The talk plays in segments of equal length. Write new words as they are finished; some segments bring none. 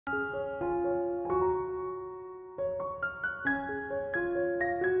Hello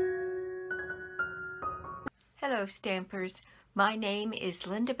Stampers, my name is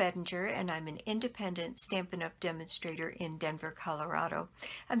Linda Bedinger and I'm an independent Stampin' Up! Demonstrator in Denver, Colorado.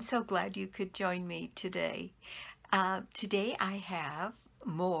 I'm so glad you could join me today. Today I have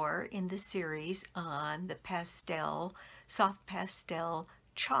more in the series on the pastel, soft pastel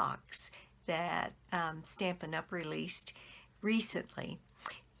chalks that Stampin' Up! Released recently.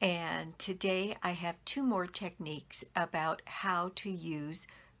 And today I have two more techniques about how to use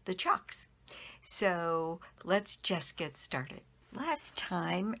the chalks. So let's just get started. Last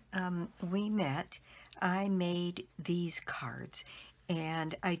time we met, I made these cards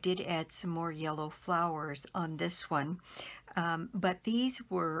and I did add some more yellow flowers on this one, but these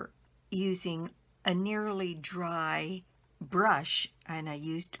were using a nearly dry brush, and I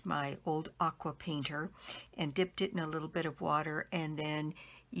used my old aqua painter and dipped it in a little bit of water and then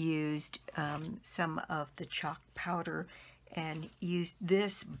used some of the chalk powder and used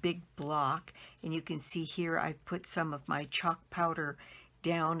this big block, and you can see here I've put some of my chalk powder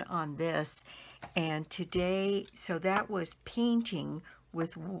down on this. And today, so that was painting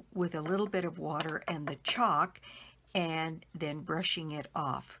with a little bit of water and the chalk and then brushing it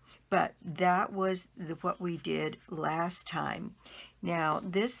off. But that was what we did last time. Now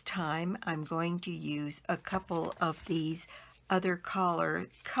this time I'm going to use a couple of these other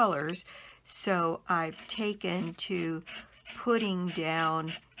colors. So I've taken to putting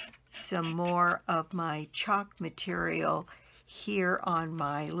down some more of my chalk material here on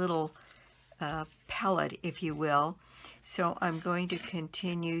my little palette, if you will. So I'm going to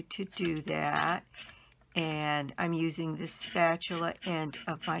continue to do that, and I'm using the spatula end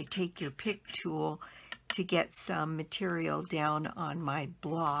of my Take Your Pick tool to get some material down on my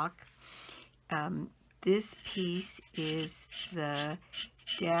block. This piece is the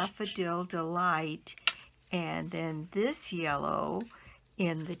Daffodil Delight, and then this yellow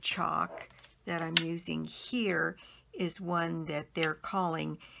in the chalk that I'm using here is one that they're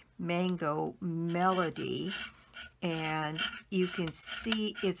calling Mango Melody, and you can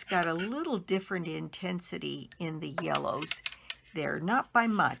see it's got a little different intensity in the yellows there, not by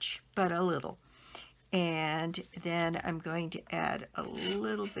much, but a little. And then I'm going to add a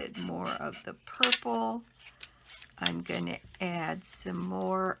little bit more of the purple. I'm going to add some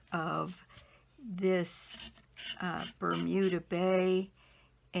more of this Bermuda Bay,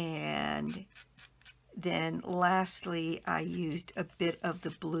 and then lastly I used a bit of the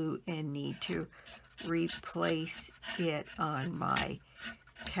blue and need to replace it on my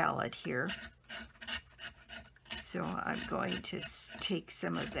palette here. So I'm going to take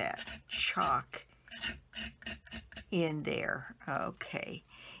some of that chalk in there. Okay,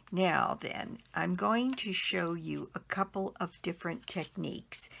 now then I'm going to show you a couple of different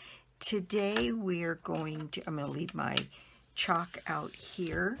techniques. Today we're going to, I'm going to leave my chalk out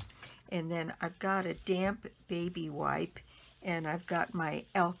here, and then I've got a damp baby wipe and I've got my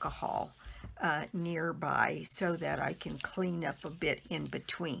alcohol nearby so that I can clean up a bit in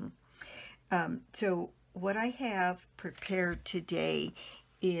between. So what I have prepared today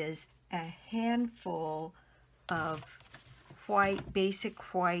is a handful of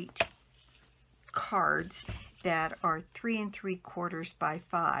basic white cards that are 3 3/4 by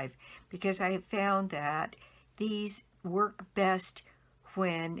 5, because I have found that these work best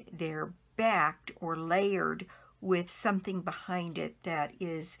when they're backed or layered with something behind it that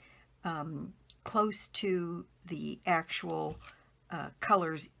is close to the actual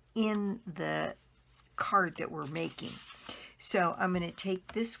colors in the card that we're making. So I'm going to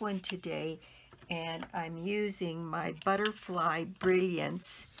take this one today, and I'm using my Butterfly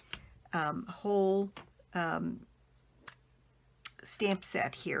Brilliance whole stamp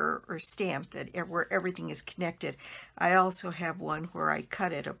set here, or stamp that where everything is connected. I also have one where I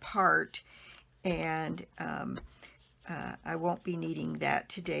cut it apart, and I won't be needing that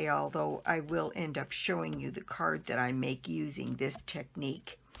today, although I will end up showing you the card that I make using this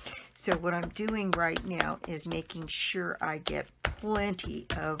technique. So what I'm doing right now is making sure I get plenty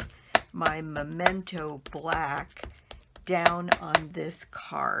of my Memento Black down on this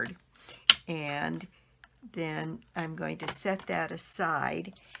card, and then I'm going to set that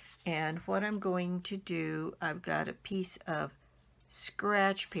aside. And what I'm going to do, I've got a piece of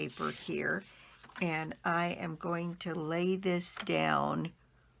scratch paper here, and I am going to lay this down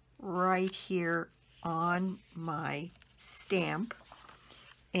right here on my stamp,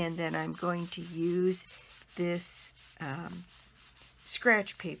 and then I'm going to use this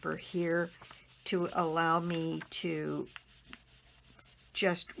scratch paper here to allow me to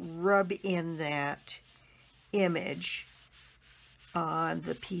just rub in that image on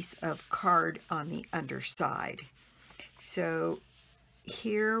the piece of card on the underside. So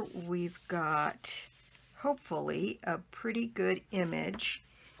here we've got hopefully a pretty good image,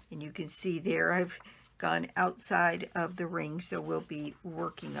 and you can see there I've gone outside of the ring, so we'll be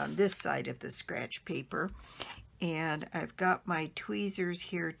working on this side of the scratch paper. And I've got my tweezers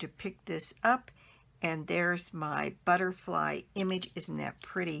here to pick this up, and there's my butterfly image. Isn't that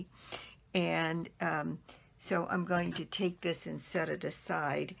pretty? And so I'm going to take this and set it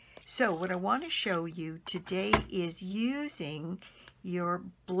aside. So what I want to show you today is using your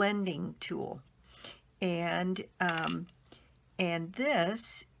blending tool. And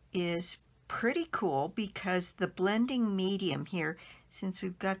this is pretty cool because the blending medium here, since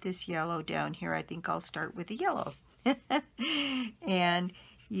we've got this yellow down here, I think I'll start with the yellow. And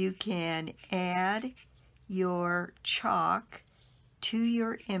you can add your chalk to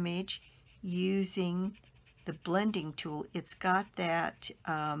your image using the blending tool. It's got that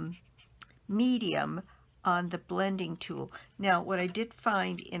medium on the blending tool. Now, what I did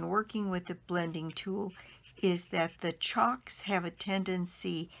find in working with the blending tool is that the chalks have a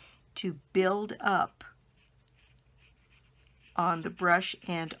tendency to build up on the brush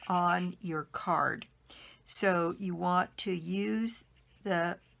and on your card. So you want to use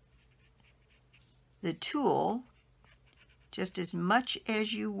the tool just as much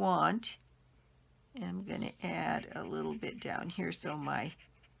as you want. I'm going to add a little bit down here so my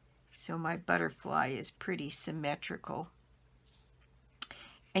butterfly is pretty symmetrical.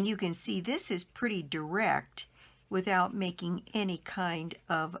 And you can see this is pretty direct without making any kind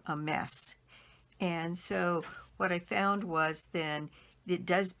of a mess. And so what I found was then it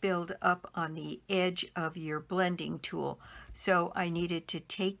does build up on the edge of your blending tool. So I needed to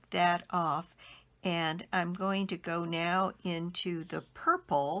take that off, and I'm going to go now into the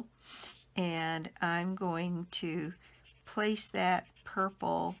purple, and I'm going to place that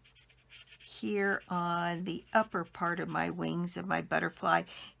purple here on the upper part of my wings of my butterfly,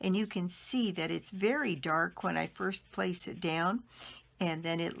 and you can see that it's very dark when I first place it down, and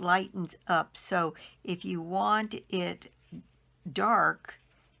then it lightens up. So if you want it dark,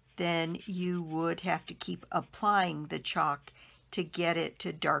 then you would have to keep applying the chalk to get it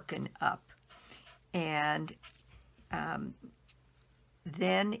to darken up. And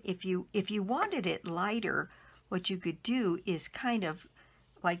then if you wanted it lighter, what you could do is kind of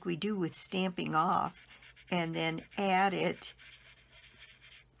like we do with stamping off, and then add it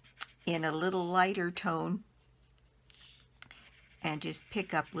in a little lighter tone and just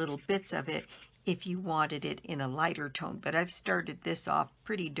pick up little bits of it if you wanted it in a lighter tone. But I've started this off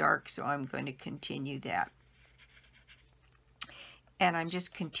pretty dark, so I'm going to continue that. And I'm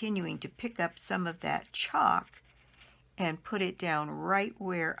just continuing to pick up some of that chalk and put it down right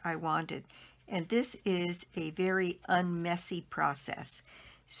where I want it. And this is a very unmessy process.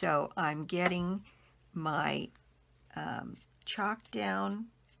 So I'm getting my chalk down.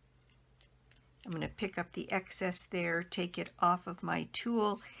 I'm going to pick up the excess there, take it off of my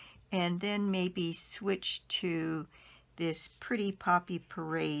tool, and then maybe switch to this Pretty Poppy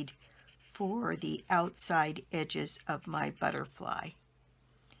Parade for the outside edges of my butterfly.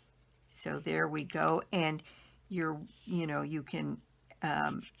 So there we go. And you can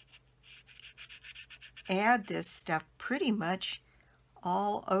add this stuff pretty much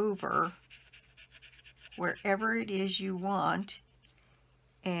all over wherever it is you want,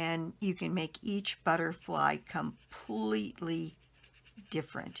 and you can make each butterfly completely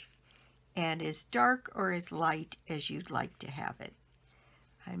different and as dark or as light as you'd like to have it.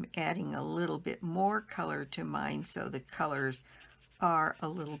 I'm adding a little bit more color to mine so the colors are a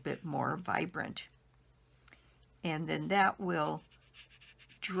little bit more vibrant, and then that will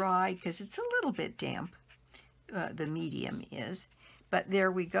dry because it's a little bit damp, the medium is. But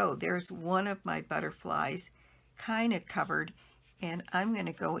there we go. There's one of my butterflies kind of covered, and I'm going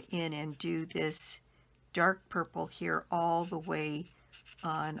to go in and do this dark purple here all the way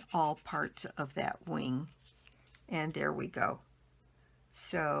on all parts of that wing. And there we go.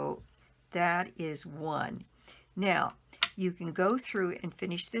 So that is one. Now, you can go through and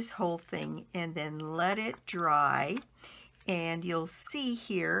finish this whole thing and then let it dry, and you'll see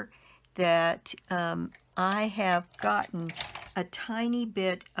here that I have gotten a tiny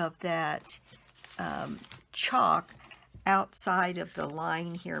bit of that chalk outside of the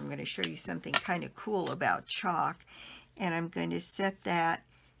line here. I'm going to show you something kind of cool about chalk, and I'm going to set that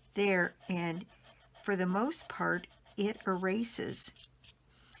there, and for the most part it erases.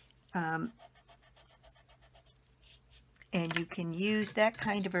 And you can use that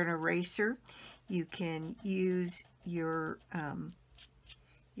kind of an eraser. You can use your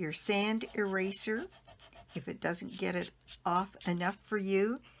sand eraser if it doesn't get it off enough for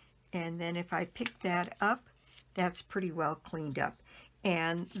you. And then if I pick that up, that's pretty well cleaned up.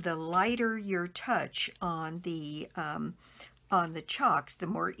 And the lighter your touch on the chalks, the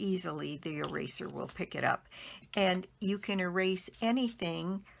more easily the eraser will pick it up. And you can erase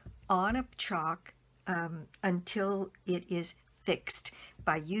anything on a chalk until it is fixed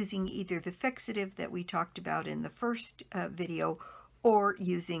by using either the fixative that we talked about in the first video or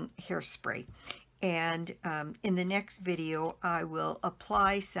using hairspray. And in the next video I will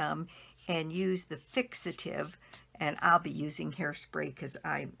apply some and use the fixative, and I'll be using hairspray because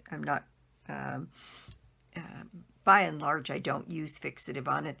I'm not by and large I don't use fixative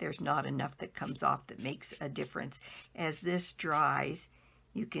on it. There's not enough that comes off that makes a difference. As this dries,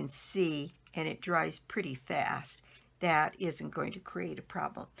 you can see, and it dries pretty fast, that isn't going to create a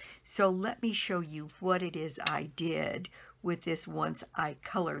problem. So let me show you what it is I did with this once I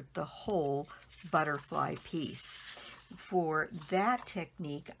colored the whole butterfly piece. For that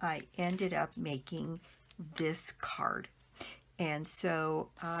technique, I ended up making this card. And so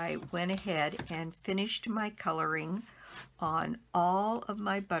I went ahead and finished my coloring on all of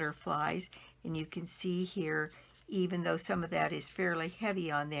my butterflies. And you can see here, even though some of that is fairly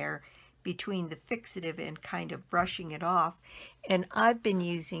heavy on there, between the fixative and kind of brushing it off. And I've been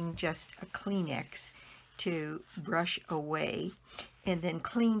using just a Kleenex to brush away, and then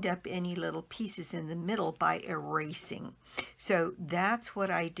cleaned up any little pieces in the middle by erasing. So that's what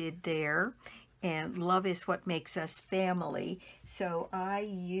I did there. And love is what makes us family. So I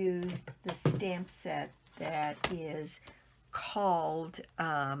used the stamp set that is called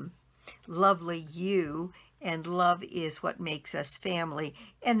Lovely You, and love is what makes us family,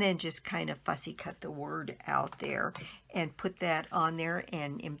 and then just kind of fussy cut the word out there and put that on there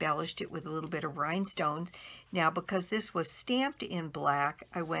and embellished it with a little bit of rhinestones. Now, because this was stamped in black,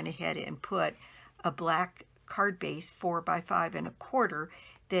 I went ahead and put a black card base 4 by 5 1/4.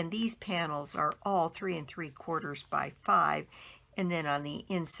 Then these panels are all 3 3/4 by 5, and then on the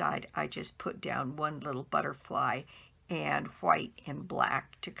inside I just put down one little butterfly and white and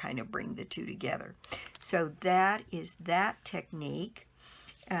black to kind of bring the two together. So that is that technique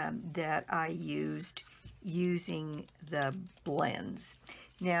that I used using the blends.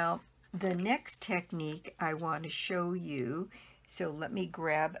 Now, the next technique I want to show you, so let me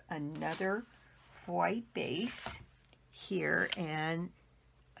grab another white base here and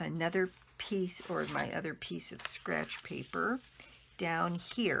another piece, or my other piece of scratch paper down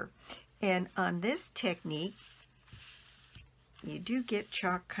here. And on this technique, you do get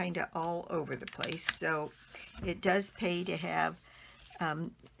chalk kind of all over the place, so it does pay to have,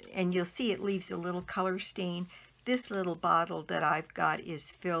 and you'll see it leaves a little color stain. This little bottle that I've got is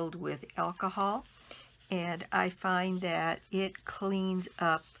filled with alcohol, and I find that it cleans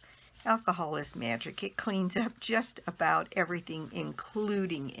up. Alcohol is magic. It cleans up just about everything,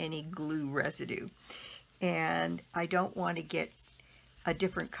 including any glue residue. And I don't want to get a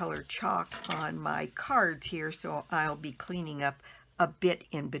different color chalk on my cards here, so I'll be cleaning up a bit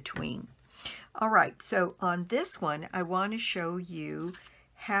in between. All right, so on this one, I want to show you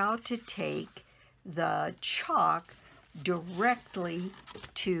how to take the chalk directly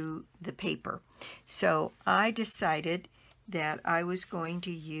to the paper. So I decided that I was going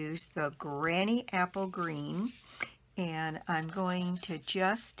to use the Granny Apple Green, and I'm going to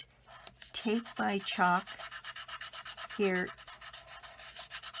just take my chalk here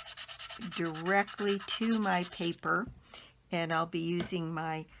directly to my paper, and I'll be using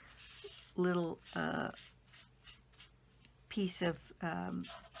my little piece of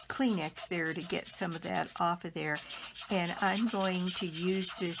Kleenex there to get some of that off of there. And I'm going to use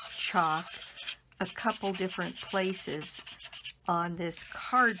this chalk a couple different places on this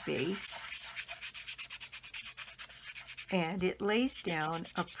card base, and it lays down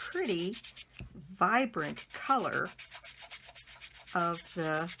a pretty vibrant color of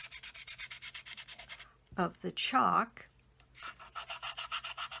the chalk.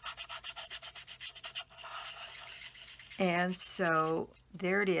 And so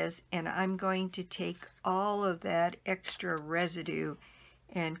there it is, and I'm going to take all of that extra residue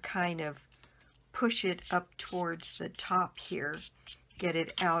and kind of push it up towards the top here, get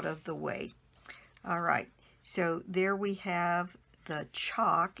it out of the way. All right, so there we have the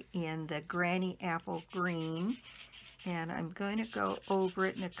chalk in the Granny Apple Green, and I'm going to go over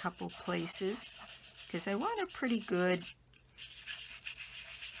it in a couple places because I want a pretty good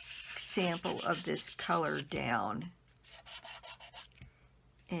sample of this color down.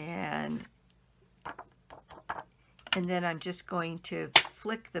 And then I'm just going to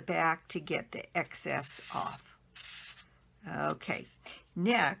flick the back to get the excess off. Okay,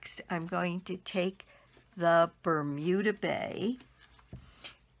 next I'm going to take the Bermuda Bay,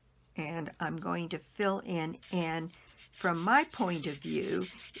 and I'm going to fill in, and from my point of view,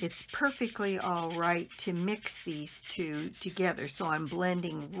 it's perfectly all right to mix these two together. So I'm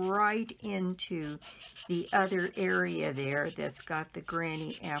blending right into the other area there that's got the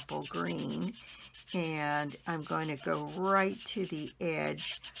granny apple green. And I'm going to go right to the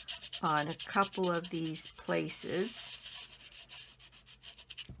edge on a couple of these places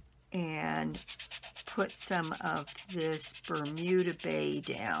and put some of this Bermuda Bay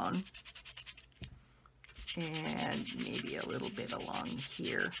down. And maybe a little bit along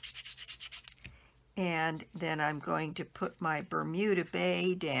here. And then I'm going to put my Bermuda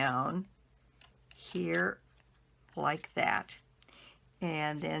Bay down here like that.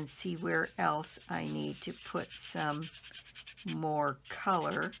 And then see where else I need to put some more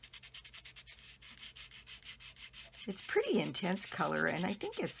color. It's pretty intense color, and I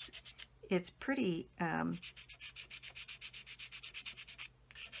think it's pretty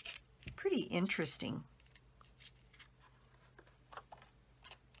pretty interesting.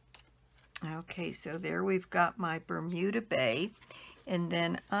 Okay, so there we've got my Bermuda Bay, and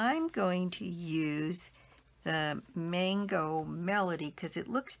then I'm going to use the Mango Melody because it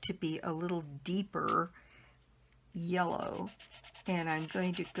looks to be a little deeper yellow, and I'm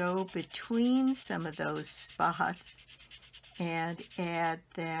going to go between some of those spots and add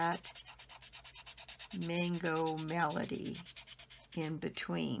that Mango Melody in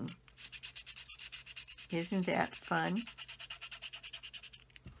between. Isn't that fun?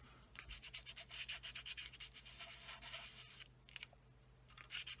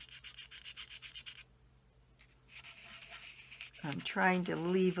 I'm trying to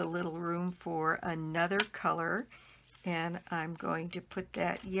leave a little room for another color, and I'm going to put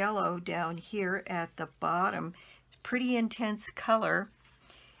that yellow down here at the bottom. It's pretty intense color.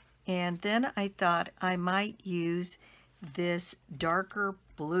 And then I thought I might use this darker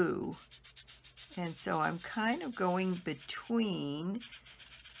blue. And so I'm kind of going between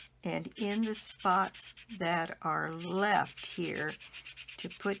and in the spots that are left here to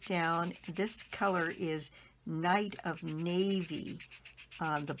put down. This color is Night of Navy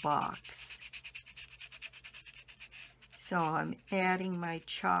on the box. So I'm adding my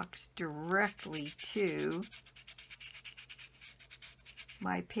chalks directly to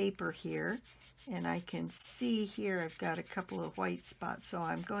my paper here, and I can see here I've got a couple of white spots, so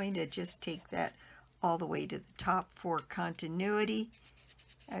I'm going to just take that all the way to the top for continuity.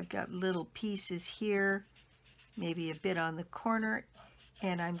 I've got little pieces here, maybe a bit on the corner,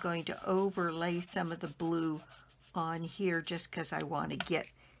 and I'm going to overlay some of the blue on here just because I want to get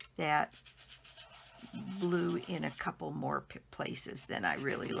that blue in a couple more places than I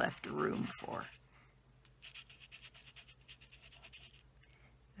really left room for.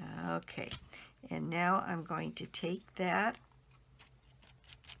 Okay, and now I'm going to take that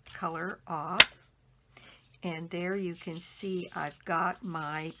color off, and there you can see I've got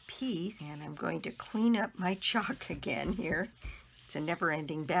my piece, and I'm going to clean up my chalk again here. It's a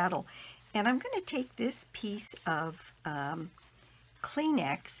never-ending battle. And I'm going to take this piece of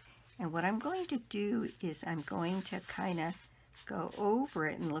Kleenex, and what I'm going to do is I'm going to kind of go over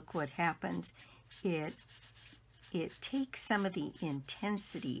it, and look what happens. It takes some of the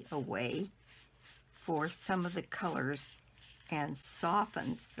intensity away for some of the colors and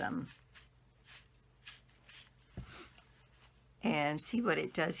softens them. And see what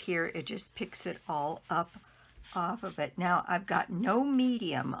it does here? It just picks it all up off of it. Now I've got no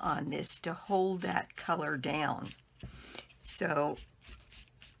medium on this to hold that color down. So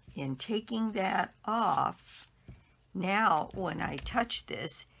in taking that off, now when I touch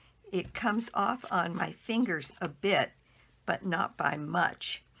this, it comes off on my fingers a bit, but not by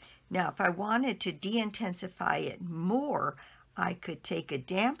much. Now if I wanted to de-intensify it more, I could take a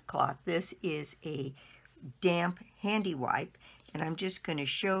damp cloth. This is a damp handy wipe, and I'm just going to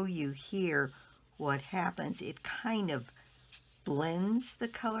show you here what happens. It kind of blends the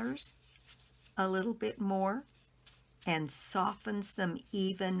colors a little bit more and softens them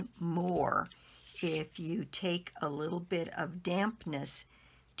even more if you take a little bit of dampness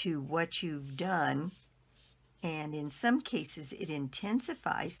to what you've done. And in some cases it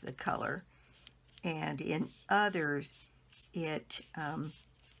intensifies the color, and in others it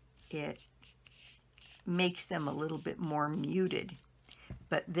makes them a little bit more muted.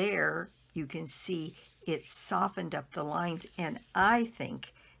 But there you can see it softened up the lines, and I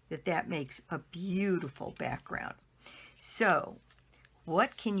think that that makes a beautiful background. So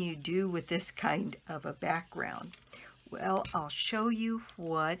what can you do with this kind of a background? Well, I'll show you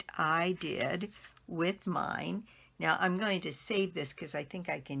what I did with mine. Now I'm going to save this because I think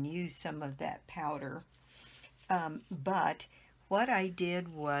I can use some of that powder But what I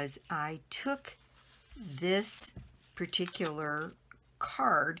did was I took this particular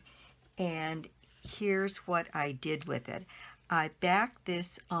card, and here's what I did with it. I backed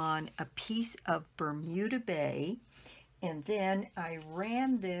this on a piece of Bermuda Bay, and then I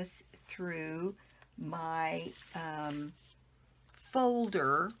ran this through my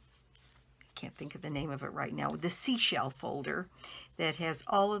folder. I can't think of the name of it right now. The seashell folder that has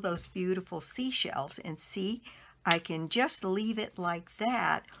all of those beautiful seashells. And see, I can just leave it like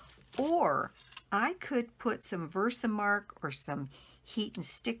that, or I could put some Versamark or some heat and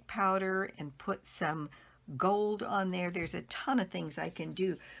stick powder and put some gold on there. There's a ton of things I can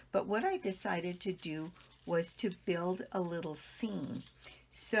do, but what I decided to do was to build a little scene.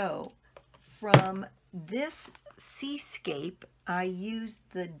 So from this seascape, I used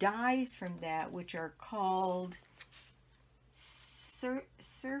the dies from that, which are called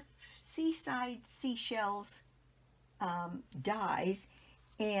Seaside Seashells dies,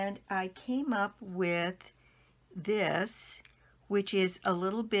 and I came up with this, which is a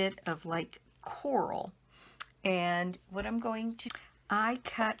little bit of like coral. And what I'm going to, I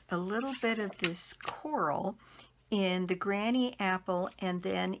cut a little bit of this coral in the granny apple and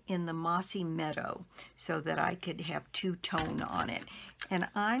then in the mossy meadow so that I could have two-tone on it. And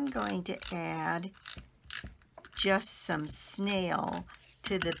I'm going to add just some snail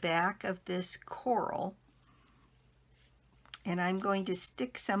to the back of this coral, and I'm going to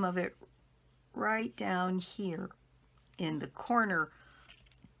stick some of it right down here in the corner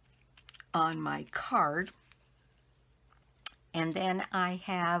on my card. And then I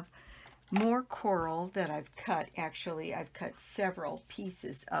have more coral that I've cut. Actually, I've cut several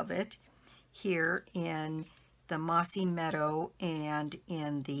pieces of it here in the mossy meadow and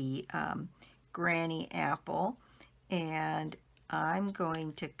in the granny apple. And I'm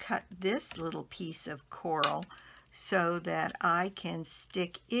going to cut this little piece of coral so that I can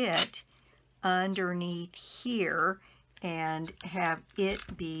stick it underneath here and have it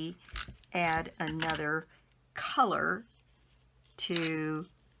add another color to,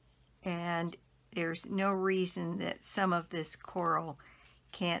 and there's no reason that some of this coral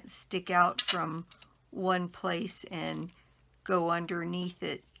can't stick out from one place and go underneath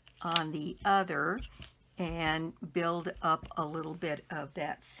it on the other and build up a little bit of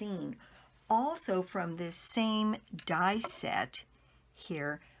that scene. Also, from this same die set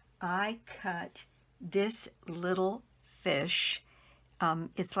here, I cut this little fish.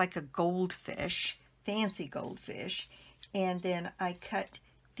 It's like a goldfish, fancy goldfish. And then I cut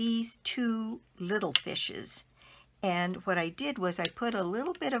these two little fishes. And what I did was I put a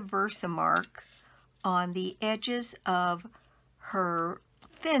little bit of Versamark on the edges of her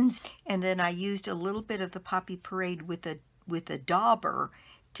fins, and then I used a little bit of the Poppy Parade with a dauber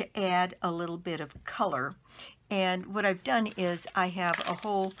to add a little bit of color. And what I've done is I have a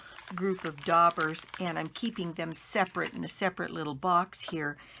whole group of daubers, and I'm keeping them separate in a separate little box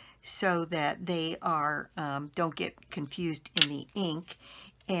here so that they are don't get confused in the ink.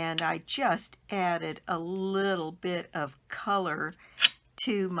 And I just added a little bit of color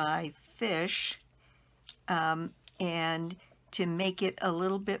to my fish, and to make it a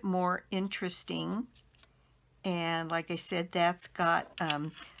little bit more interesting. And like I said, that's got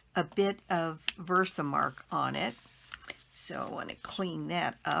a bit of Versamark on it. So I want to clean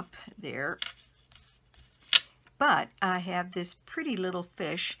that up there. But I have this pretty little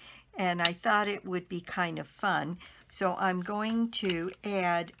fish, and I thought it would be kind of fun. So I'm going to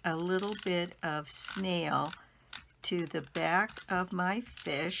add a little bit of snail to the back of my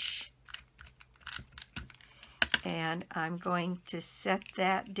fish. And I'm going to set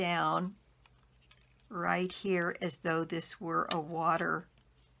that down right here as though this were a water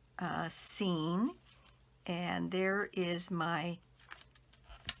scene. And there is my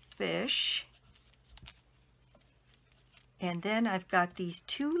fish. And then I've got these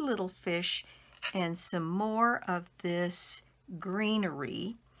two little fish and some more of this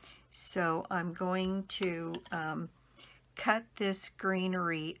greenery. So I'm going to cut this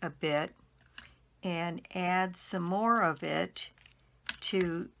greenery a bit and add some more of it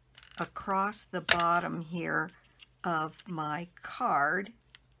to across the bottom here of my card,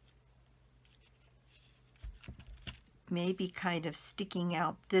 maybe kind of sticking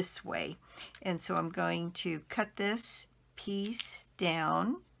out this way. And so I'm going to cut this piece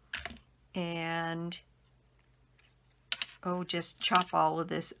down and just chop all of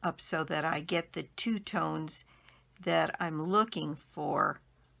this up so that I get the two tones that I'm looking for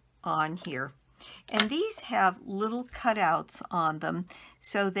on here. And these have little cutouts on them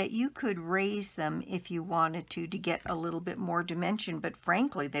so that you could raise them if you wanted to get a little bit more dimension. But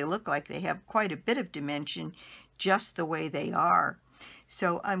frankly, they look like they have quite a bit of dimension just the way they are.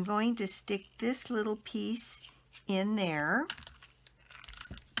 So I'm going to stick this little piece in there.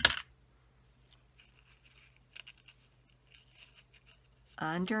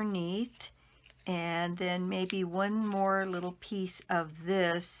 Underneath, and then maybe one more little piece of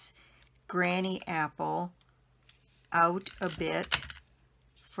this granny apple out a bit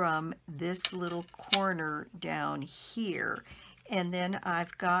from this little corner down here. And then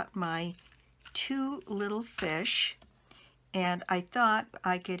I've got my two little fish, and I thought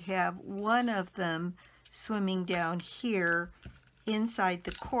I could have one of them swimming down here inside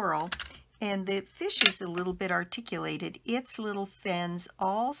the coral. And the fish is a little bit articulated. Its little fins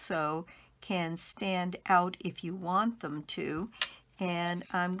also can stand out if you want them to. And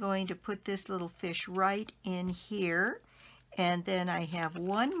I'm going to put this little fish right in here. And then I have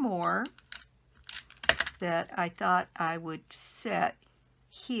one more that I thought I would set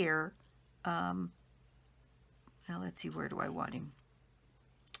here. Now let's see, where do I want him?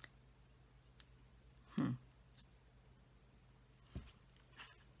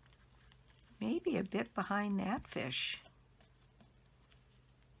 Maybe a bit behind that fish.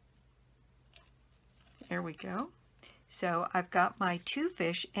 There we go. So I've got my two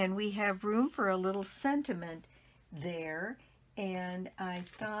fish, and we have room for a little sentiment there. And I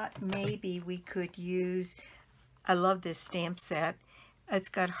thought maybe we could use, I love this stamp set. It's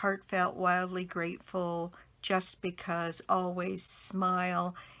got heartfelt, wildly grateful, just because, always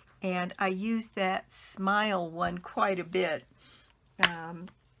smile. And I used that smile one quite a bit.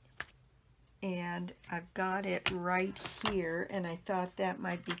 And I've got it right here, and I thought that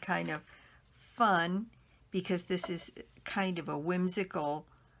might be kind of fun because this is kind of a whimsical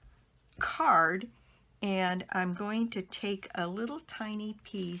card. And I'm going to take a little tiny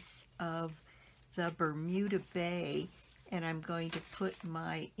piece of the Bermuda Bay, and I'm going to put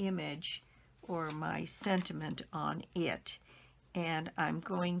my image or my sentiment on it. And I'm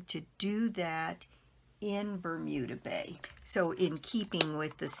going to do that in Bermuda Bay, so in keeping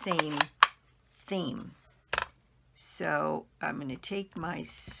with the same theme. So I'm going to take my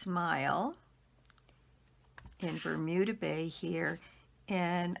smile in Bermuda Bay here,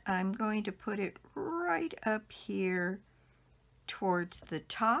 and I'm going to put it right up here towards the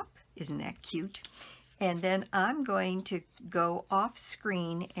top. Isn't that cute? And then I'm going to go off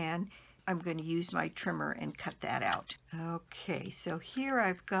screen, and I'm going to use my trimmer and cut that out. Okay, so here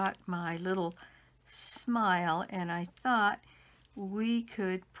I've got my little smile, and I thought we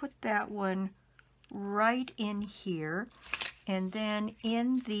could put that one right in here. And then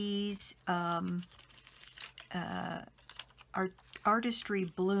in these Artistry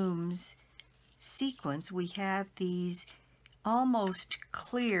Blooms sequins, we have these almost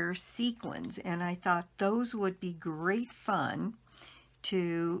clear sequins, and I thought those would be great fun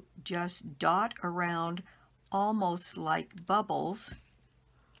to just dot around almost like bubbles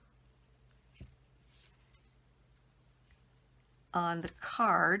on the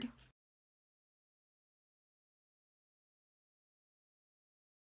card.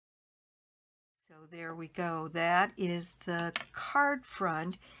 So there we go. That is the card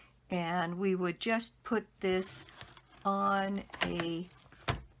front, and we would just put this on a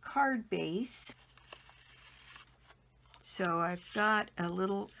card base. So I've got a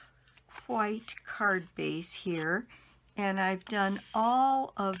little white card base here, and I've done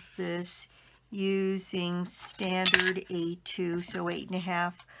all of this using standard A2, so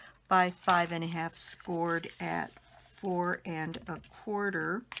 8.5 by 5.5, scored at 4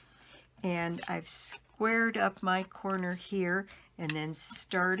 1/4. And I've squared up my corner here and then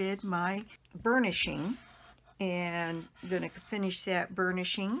started my burnishing, and I'm going to finish that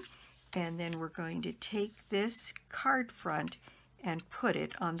burnishing, and then we're going to take this card front and put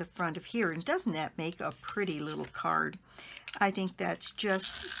it on the front of here. And doesn't that make a pretty little card? I think that's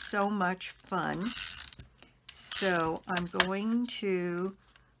just so much fun. So I'm going to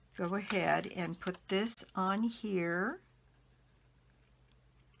go ahead and put this on here.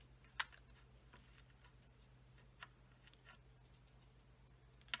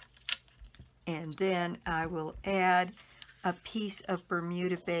 And then I will add a piece of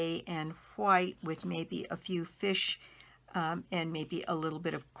Bermuda Bay and white with maybe a few fish and maybe a little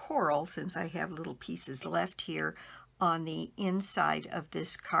bit of coral, since I have little pieces left here on the inside of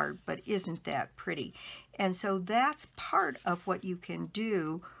this card. But isn't that pretty? And so that's part of what you can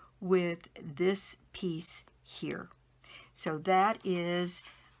do with this piece here. So that is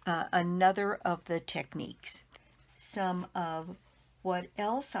another of the techniques. Some of what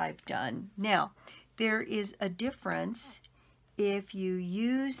else I've done. Now, there is a difference if you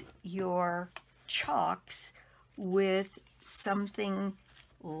use your chalks with something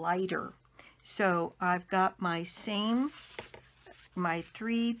lighter. So I've got my 3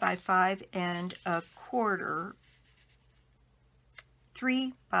 by 5 and a quarter,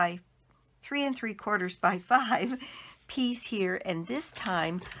 3 by 3 3/4 by 5 piece here, and this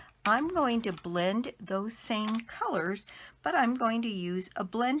time I'm going to blend those same colors, but I'm going to use a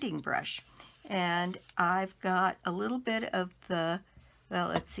blending brush. And I've got a little bit of the, well,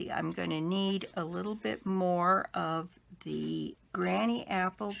 let's see, I'm going to need a little bit more of the Granny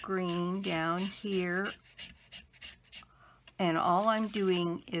Apple Green down here. And all I'm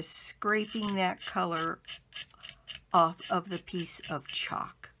doing is scraping that color off of the piece of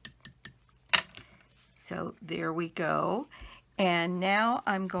chalk. So there we go. And now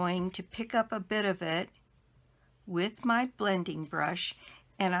I'm going to pick up a bit of it with my blending brush,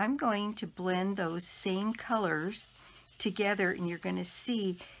 and I'm going to blend those same colors together, and you're going to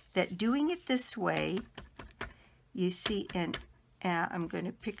see that doing it this way, you see, and I'm going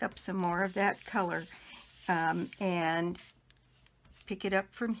to pick up some more of that color and pick it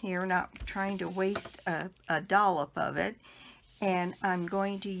up from here, not trying to waste a dollop of it. And I'm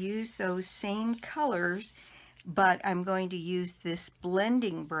going to use those same colors, but I'm going to use this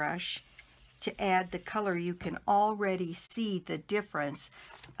blending brush to add the color. You can already see the difference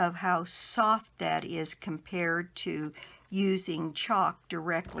of how soft that is compared to using chalk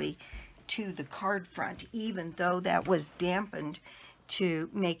directly to the card front, even though that was dampened to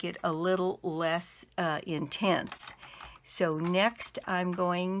make it a little less intense. So next I'm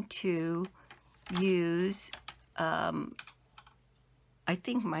going to use I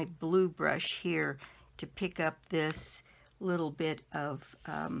think my blue brush here to pick up this little bit of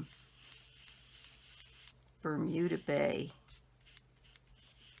Bermuda Bay.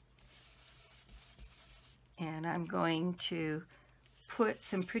 And I'm going to put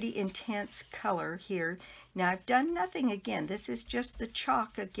some pretty intense color here. Now I've done nothing again. This is just the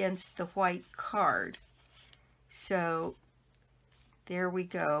chalk against the white card. So there we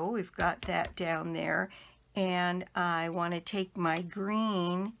go. We've got that down there. And I want to take my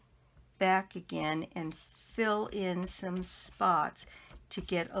green back again and fill in some spots to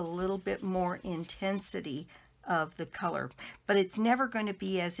get a little bit more intensity of the color. But it's never going to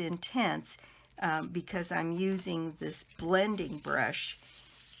be as intense because I'm using this blending brush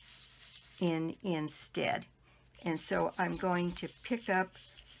instead. And so I'm going to pick up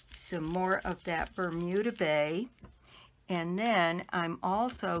some more of that Bermuda Bay, and then I'm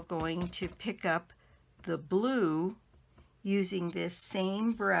also going to pick up the blue using this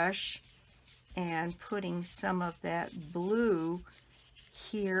same brush and putting some of that blue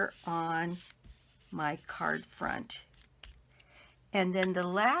here on my card front. And then the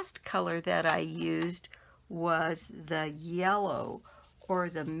last color that I used was the yellow or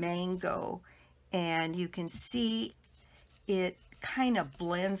the mango, and you can see it kind of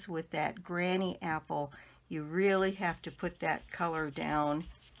blends with that Granny Apple. You really have to put that color down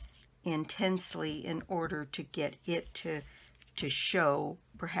intensely in order to get it to show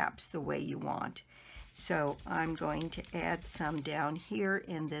perhaps the way you want. So I'm going to add some down here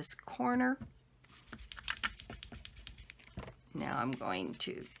in this corner. Now I'm going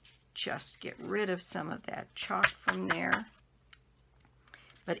to just get rid of some of that chalk from there.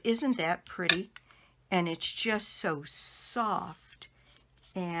 But isn't that pretty? And it's just so soft.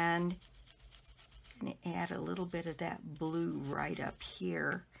 And I'm going to add a little bit of that blue right up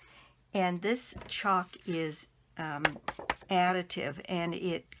here. And this chalk is additive, and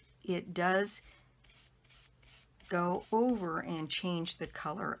it does go over and change the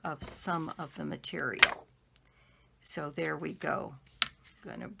color of some of the material. So there we go. I'm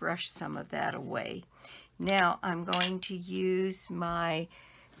going to brush some of that away. Now I'm going to use my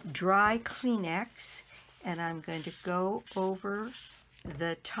dry Kleenex, and I'm going to go over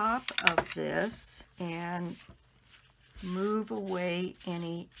the top of this and move away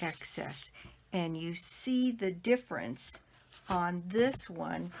any excess. And you see the difference on this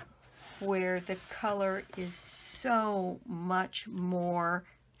one where the color is so much more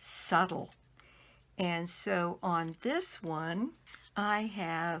subtle. And so on this one, I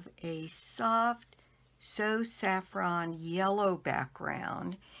have a soft So Saffron yellow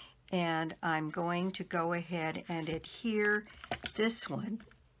background, and I'm going to go ahead and adhere this one,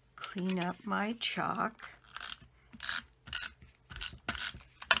 clean up my chalk,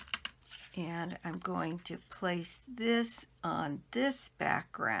 and I'm going to place this on this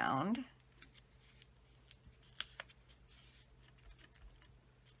background.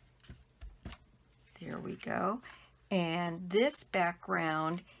 There we go. And this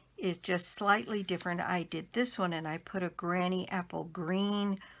background is just slightly different. I did this one and I put a Granny Apple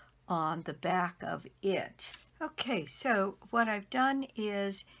Green on the back of it. Okay, so what I've done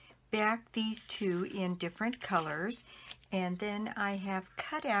is back these two in different colors, and then I have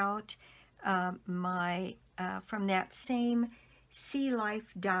cut out from that same Sea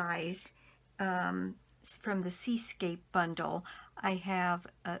Life dies from the Seascape bundle. I have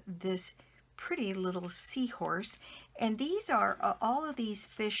this pretty little seahorse, and these are all of these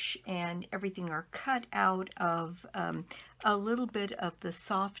fish and everything are cut out of a little bit of the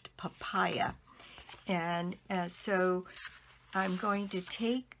soft papaya. And so I'm going to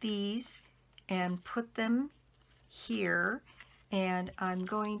take these and put them here, and I'm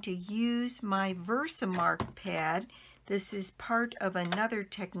going to use my Versamark pad. This is part of another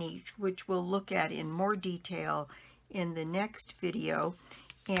technique which we'll look at in more detail in the next video,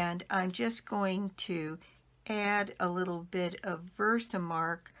 and I'm just going to add a little bit of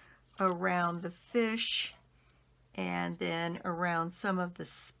Versamark around the fish and then around some of the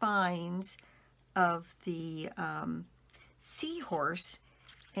spines of the seahorse.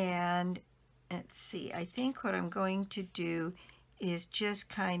 And let's see, I think what I'm going to do is just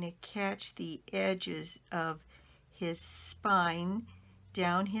kind of catch the edges of his spine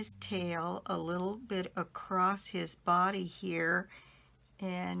down his tail, a little bit across his body here,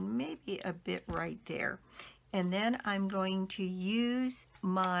 and maybe a bit right there. And then I'm going to use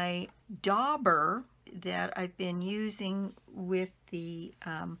my dauber that I've been using with the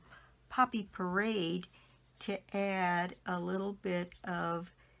Poppy Parade to add a little bit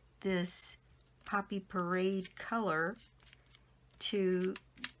of this Poppy Parade color to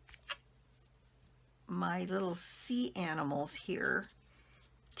my little sea animals here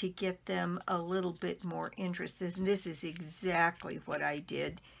to get them a little bit more interested. And this is exactly what I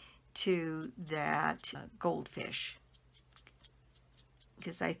did to that goldfish,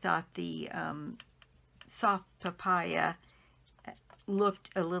 because I thought the soft papaya looked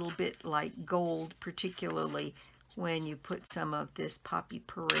a little bit like gold, particularly when you put some of this Poppy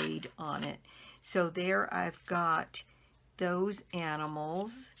Parade on it. So there I've got those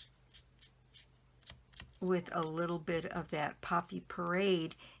animals with a little bit of that Poppy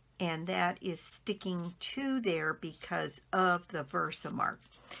Parade, and that is sticking to there because of the Versamark.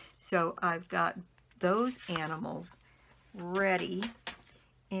 So I've got those animals ready,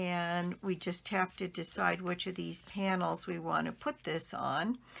 and we just have to decide which of these panels we want to put this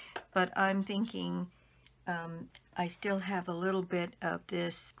on. But I'm thinking I still have a little bit of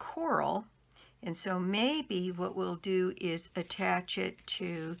this coral, and so maybe what we'll do is attach it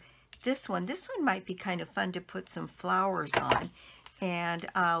to this one. This one might be kind of fun to put some flowers on, and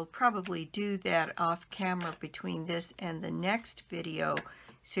I'll probably do that off camera between this and the next video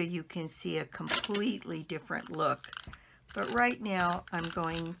so you can see a completely different look. But right now I'm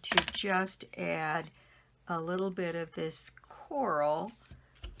going to just add a little bit of this coral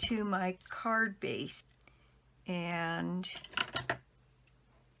to my card base, and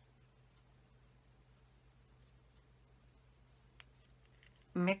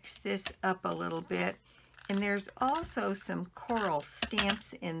mix this up a little bit. And there's also some coral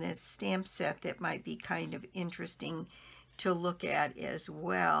stamps in this stamp set that might be kind of interesting to look at as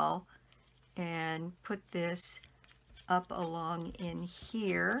well. And put this up along in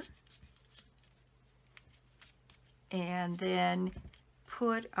here, and then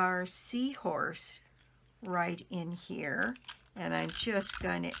put our seahorse right in here. And I'm just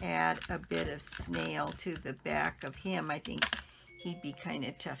going to add a bit of snail to the back of him. I think he'd be kind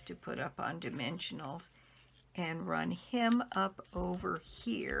of tough to put up on dimensionals, and run him up over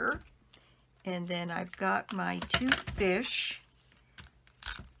here. And then I've got my two fish,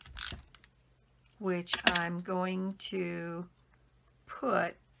 which I'm going to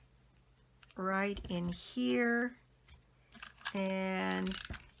put right in here. And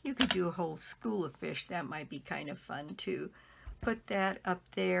you could do a whole school of fish. That might be kind of fun too. Put that up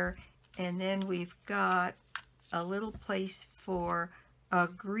there. And then we've got a little place for a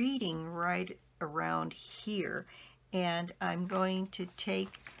greeting right around here. And I'm going to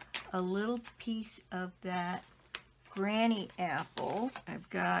take a little piece of that granny apple. I've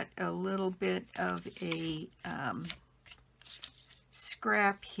got a little bit of a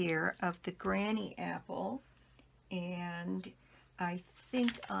scrap here of the granny apple, and I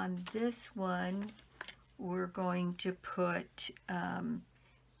think on this one we're going to put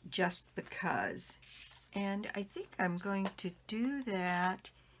Just Because. And I think I'm going to do that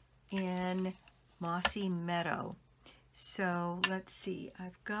in Mossy Meadow. So let's see,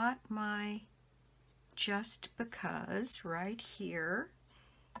 I've got my Just Because right here,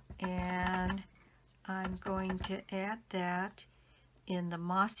 and I'm going to add that in the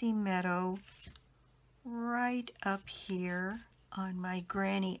Mossy Meadow right up here on my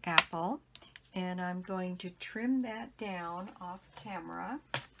granny apple. And I'm going to trim that down off camera.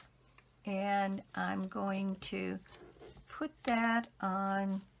 and I'm going to put that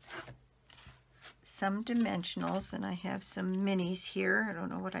on some dimensionals, and I have some minis here. I don't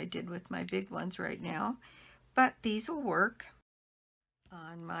know what I did with my big ones right now, but these will work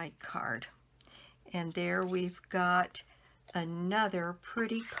on my card. And there we've got another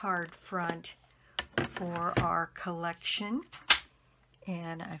pretty card front for our collection.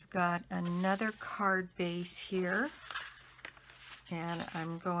 And I've got another card base here, and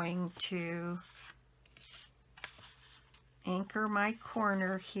I'm going to anchor my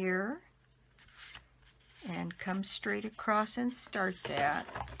corner here and come straight across and start that,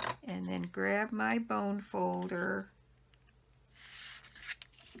 and then grab my bone folder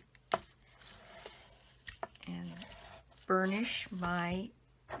and burnish my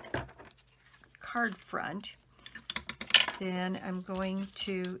card front. Then I'm going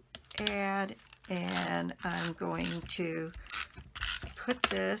to add, and I'm going to put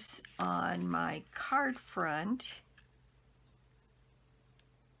this on my card front,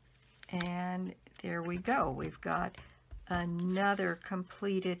 and there we go. We've got another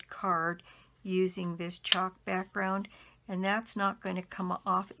completed card using this chalk background, and that's not going to come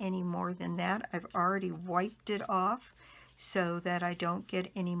off any more than that. I've already wiped it off so that I don't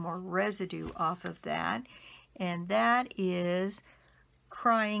get any more residue off of that. And that is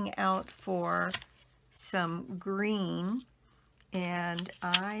crying out for some green. And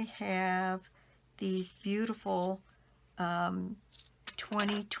I have these beautiful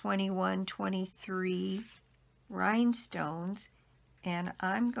 2021-23 rhinestones, and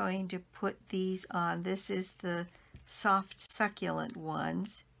I'm going to put these on. This is the soft succulent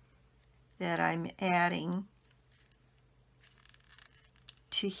ones that I'm adding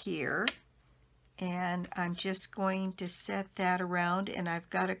to here. And I'm just going to set that around, and I've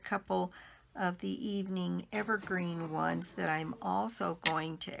got a couple of the evening evergreen ones that I'm also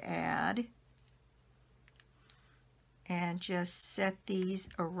going to add, and just set these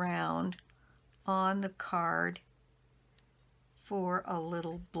around on the card for a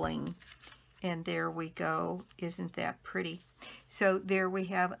little bling. And there we go. Isn't that pretty? So there we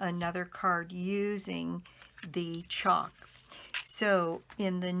have another card using the chalk. So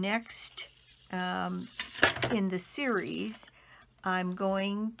in the next in the series, I'm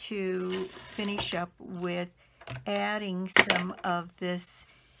going to finish up with adding some of this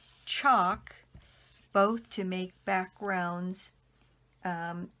chalk, both to make backgrounds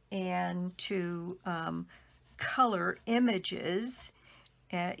and to color images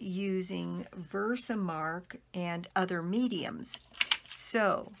using Versamark and other mediums.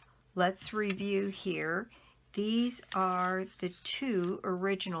 So let's review here. These are the two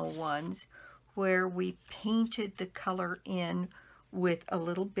original ones where we painted the color in with a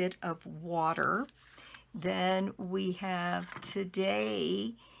little bit of water. Then we have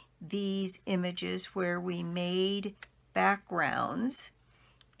today these images where we made backgrounds,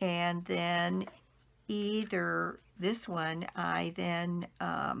 and then either this one I then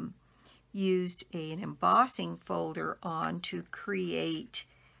used an embossing folder on to create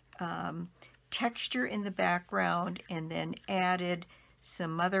texture in the background, and then added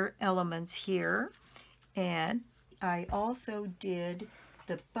some other elements here. And I also did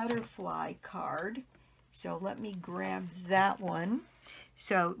the butterfly card, so let me grab that one.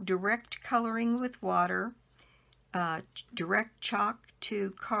 So direct coloring with water, direct chalk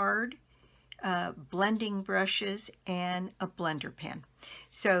to card, blending brushes, and a blender pen.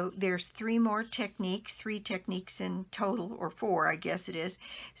 So there's three techniques in total, or four I guess it is,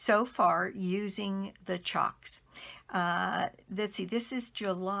 so far using the chalks. Let's see, this is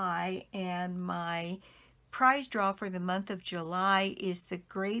July, and my prize draw for the month of July is the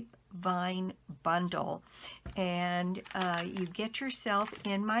Grapevine Bundle. And you get yourself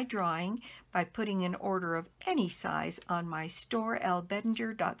in my drawing by putting an order of any size on my store,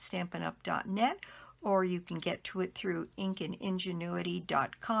 lbedinger.stampinup.net, or you can get to it through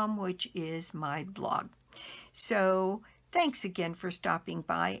ingenuity.com, which is my blog. So thanks again for stopping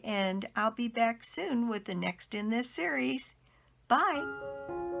by, and I'll be back soon with the next in this series. Bye!